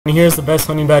And here's the best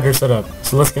honey badger setup,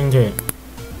 so let's get into it.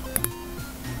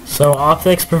 So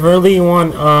optics, preferably you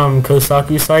want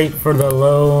Kosaku sight for the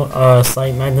low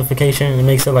sight magnification. It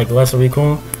makes it like less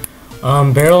recoil.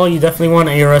 Barrel, you definitely want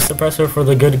ARS suppressor for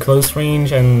the good close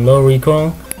range and low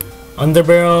recoil.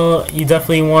 Underbarrel, you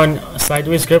definitely want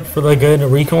sideways grip for the good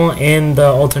recoil and the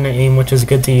alternate aim, which is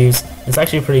good to use. It's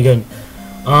actually pretty good.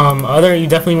 Other, you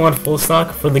definitely want full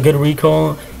stock for the good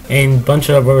recoil and bunch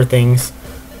of other things.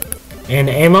 And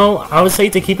ammo, I would say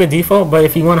to keep it default, but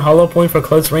if you want hollow point for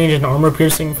close range and armor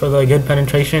piercing for the good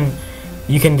penetration,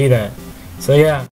 you can do that. So yeah.